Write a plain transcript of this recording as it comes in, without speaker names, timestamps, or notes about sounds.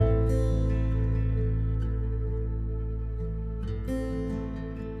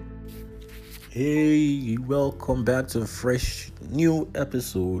Hey, welcome back to a fresh new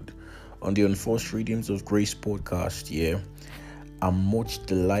episode on the Unforced Readings of Grace podcast. Yeah, I'm much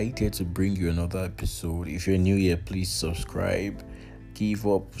delighted to bring you another episode. If you're new here, please subscribe, give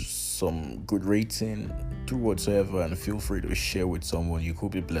up some good rating, do whatever, and feel free to share with someone you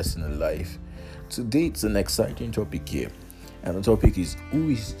could be blessing in life. Today, it's an exciting topic here. And the topic is, who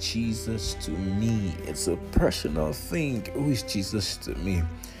is Jesus to me? It's a personal thing. Who is Jesus to me?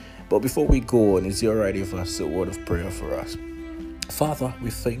 But before we go on, is it alright if I say a word of prayer for us? Father, we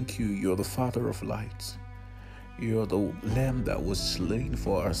thank you. You're the Father of lights. You're the Lamb that was slain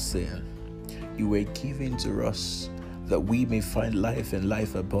for our sin. You were given to us that we may find life and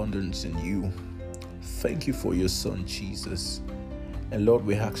life abundance in you. Thank you for your Son, Jesus. And Lord,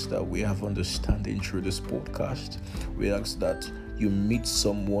 we ask that we have understanding through this podcast. We ask that you meet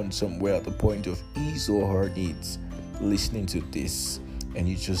someone somewhere at the point of his or her needs listening to this, and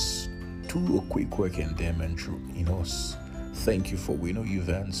you just do a quick work in them and through in us. Thank you, for we know you've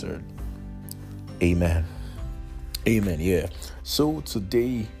answered. Amen. Amen. Yeah. So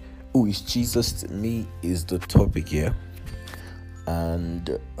today, who is Jesus to me is the topic here. And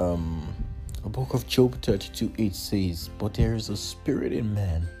the book of Job 32:8 says, "But there is a spirit in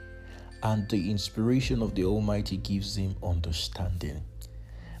man, and the inspiration of the Almighty gives him understanding."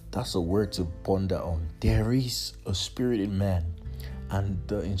 That's a word to ponder on. There is a spirit in man, and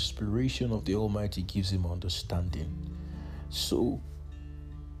the inspiration of the Almighty gives him understanding. So,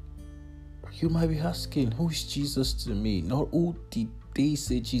 you might be asking, who is Jesus to me? Not who did they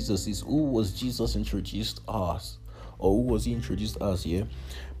say Jesus is, who was Jesus introduced us? Or who was he introduced as, yeah?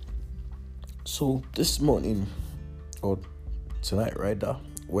 So, this morning, or tonight, rather,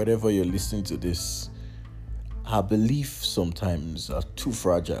 wherever you're listening to this, our beliefs sometimes are too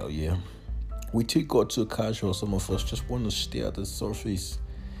fragile, yeah? We take God too casual. Some of us just want to stay at the surface,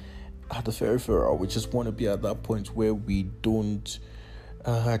 at the peripheral. We just want to be at that point where we don't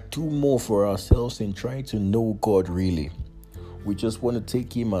do more for ourselves in trying to know God really. We just want to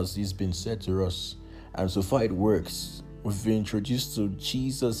take him as he's been said to us. And so far it works. We've been introduced to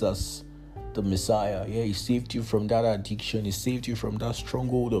Jesus as the Messiah. Yeah, he saved you from that addiction. He saved you from that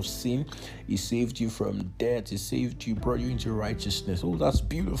stronghold of sin. He saved you from death. He saved you, brought you into righteousness. Oh, that's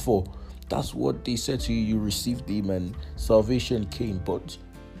beautiful. That's what they said to you. You received him and salvation came. But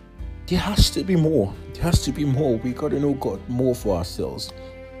there has to be more. There has to be more. We got to know God more for ourselves.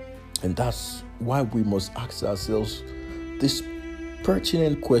 And that's why we must ask ourselves this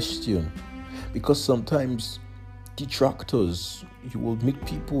pertinent question. Because sometimes detractors, you will meet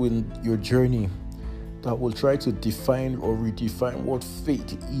people in your journey that will try to define or redefine what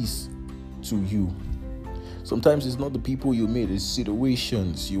faith is to you. Sometimes it's not the people you meet, it's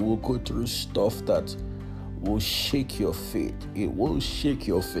situations. You will go through stuff that will shake your faith. It will shake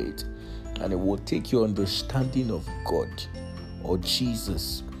your faith, and it will take your understanding of God or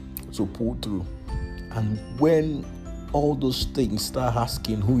Jesus to pull through. And when all those things start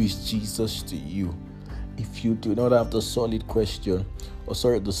asking, who is Jesus to you? If you do not have the solid question, the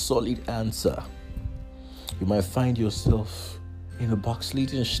solid answer, you might find yourself in a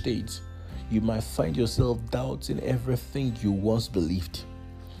backsliding state. You might find yourself doubting everything you once believed.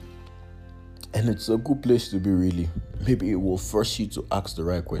 And it's a good place to be, really. Maybe it will force you to ask the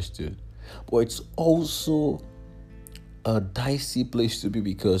right question. But it's also a dicey place to be,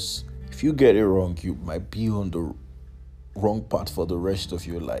 because if you get it wrong, you might be on the wrong path for the rest of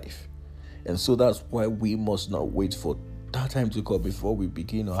your life. And so that's why we must not wait for that time to come before we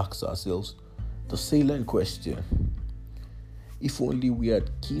begin to ask ourselves the salient question. If only we had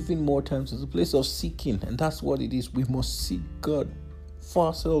given more time to the place of seeking. And that's what it is. We must seek God for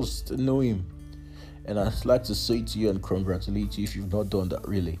ourselves to know him. And I'd like to say to you and congratulate you if you've not done that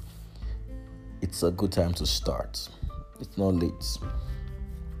really. It's a good time to start. It's not late.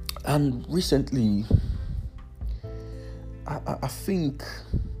 And recently, I think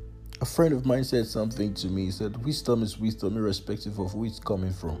a friend of mine said something to me. He said, wisdom is wisdom irrespective of who it's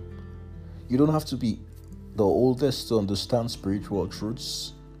coming from. You don't have to be the oldest to understand spiritual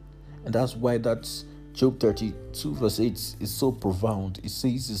truths. And that's why that's Job 32 verse 8 is so profound. It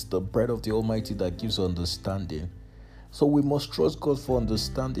says it's the bread of the Almighty that gives understanding. So we must trust God for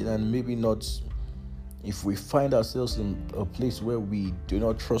understanding, and maybe not if we find ourselves in a place where we do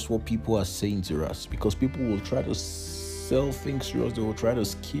not trust what people are saying to us, because people will try to sell things to us, they will try to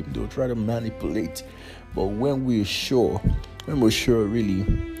scheme, they will try to manipulate. But when we're sure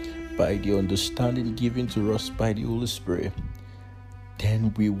really, by the understanding given to us by the Holy Spirit,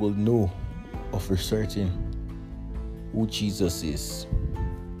 then we will know of a certain who Jesus is.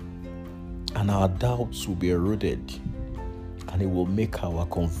 And our doubts will be eroded. and it will make our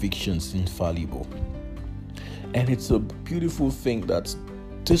convictions infallible. And it's a beautiful thing that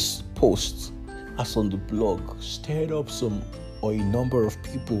this post, as on the blog, stirred up a number of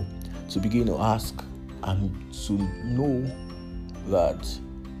people to begin to ask and to know that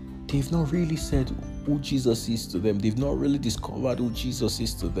they've not really said who Jesus is to them. They've not really discovered who Jesus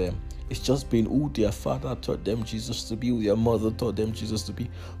is to them. It's just been who their father taught them Jesus to be, who their mother taught them Jesus to be,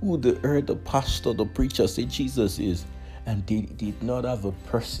 who they heard the pastor, the preacher say Jesus is. And they did not have a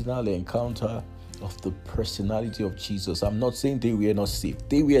personal encounter of the personality of Jesus. I'm not saying they were not saved.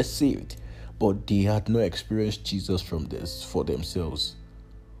 They were saved, but they had not experienced Jesus from this for themselves.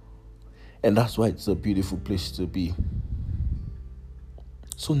 And that's why it's a beautiful place to be.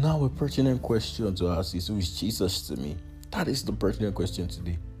 So now a pertinent question to ask is, who is Jesus to me? That is the pertinent question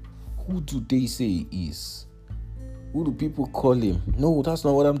today. Who do they say he is? Who do people call him? No, that's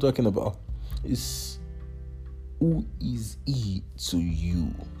not what I'm talking about. It's who is he to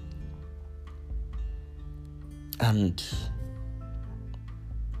you? And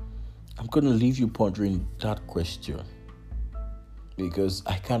I'm going to leave you pondering that question, because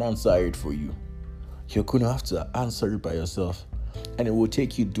I can't answer it for you. You're going to have to answer it by yourself. And it will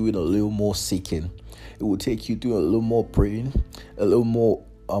take you doing a little more seeking. It will take you doing a little more praying, a little more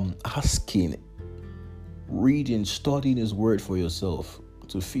asking, reading, studying his word for yourself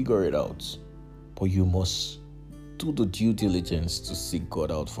to figure it out. But you must do the due diligence to seek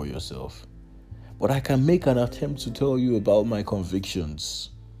God out for yourself. But I can make an attempt to tell you about my convictions.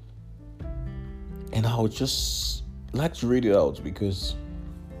 And I would just like to read it out, because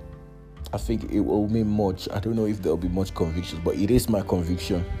I think it will mean much. I don't know if there will be much conviction, but it is my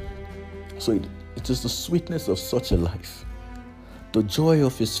conviction. So it is the sweetness of such a life, the joy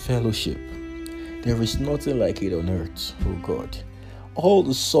of his fellowship. There is nothing like it on earth, oh God. All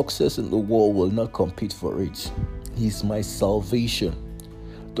the success in the world will not compete for it. He is my salvation,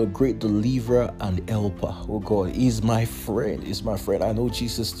 the great deliverer and helper. Oh God, he's my friend. He's my friend. I know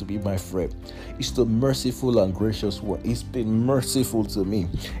Jesus to be my friend. He's the merciful and gracious one. He's been merciful to me.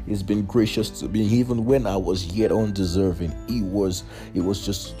 He's been gracious to me. Even when I was yet undeserving, he was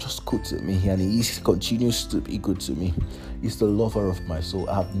just good to me, and he continues to be good to me. He's the lover of my soul.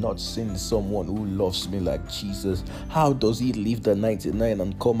 I have not seen someone who loves me like Jesus. How does he leave the 99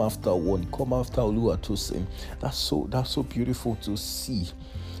 and come after one? Come after Oluwatosin. That's so beautiful to see.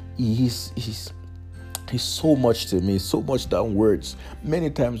 He's so much to me, so much than words.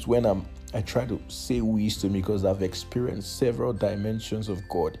 Many times when I try to say who he is to me, because I've experienced several dimensions of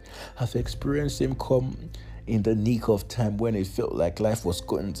God. I've experienced him come in the nick of time when it felt like life was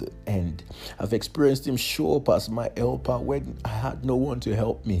going to end. I've experienced him show up as my helper when I had no one to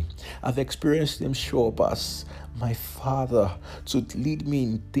help me. I've experienced him show up as my father to lead me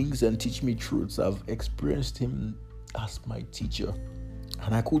in things and teach me truths. I've experienced him as my teacher.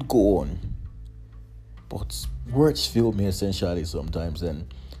 And I could go on, but words fail me essentially sometimes,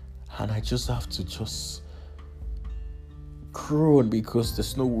 and I just have to just groan, because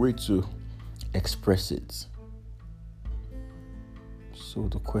there's no way to express it. So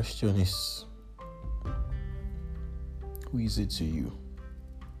the question is, who is it to you?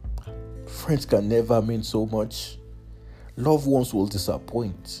 Friends can never mean so much. Loved ones will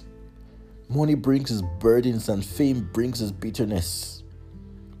disappoint. Money brings his burdens, and fame brings his bitterness.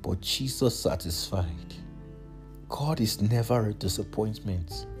 But Jesus satisfied. God is never a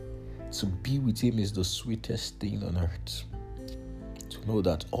disappointment. To be with him is the sweetest thing on earth. To know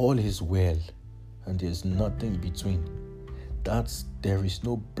that all is well and there's nothing between. There is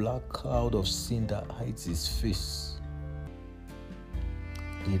no black cloud of sin that hides his face.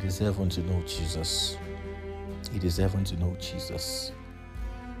 It is heaven to know Jesus. It is heaven to know Jesus.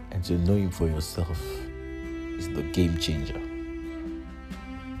 And to know him for yourself is the game changer.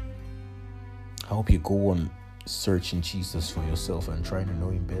 I hope you go on searching Jesus for yourself and trying to know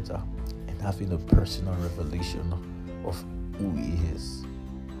him better and having a personal revelation of who he is.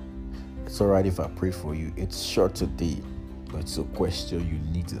 It's alright if I pray for you. It's short today, but it's a question you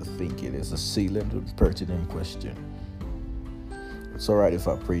need to think. It is a salient and pertinent question. It's alright if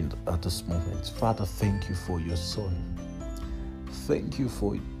I pray at this moment. Father, thank you for your son. Thank you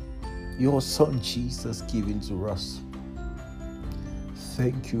for your son Jesus given to us.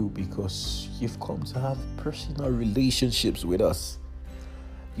 Thank you because you've come to have personal relationships with us.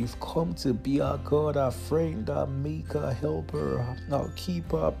 You've come to be our God, our friend, our maker, helper, our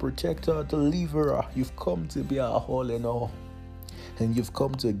keeper, our protector, our deliverer. You've come to be our all in all. And you've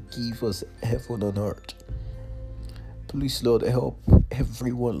come to give us heaven on earth. Please, Lord, help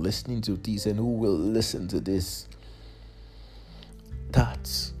everyone listening to this and who will listen to this,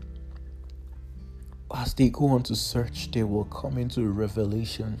 that as they go on to search, they will come into a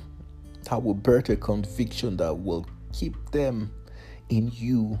revelation that will birth a conviction that will keep them in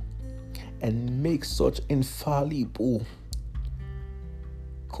you and make such infallible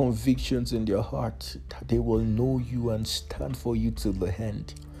convictions in their heart that they will know you and stand for you till the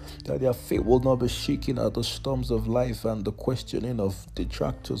end. That their faith will not be shaken at the storms of life and the questioning of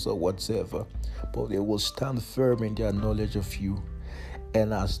detractors or whatever, but they will stand firm in their knowledge of you.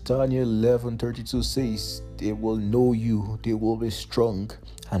 And as Daniel 11:32 says, they will know you, they will be strong,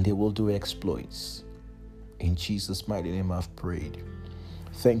 and they will do exploits. In Jesus' mighty name I've prayed.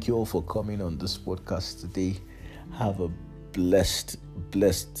 Thank you all for coming on this podcast today. Have a blessed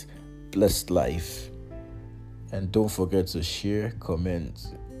life. And don't forget to share,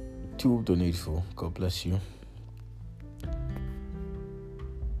 comment, do the needful. God bless you.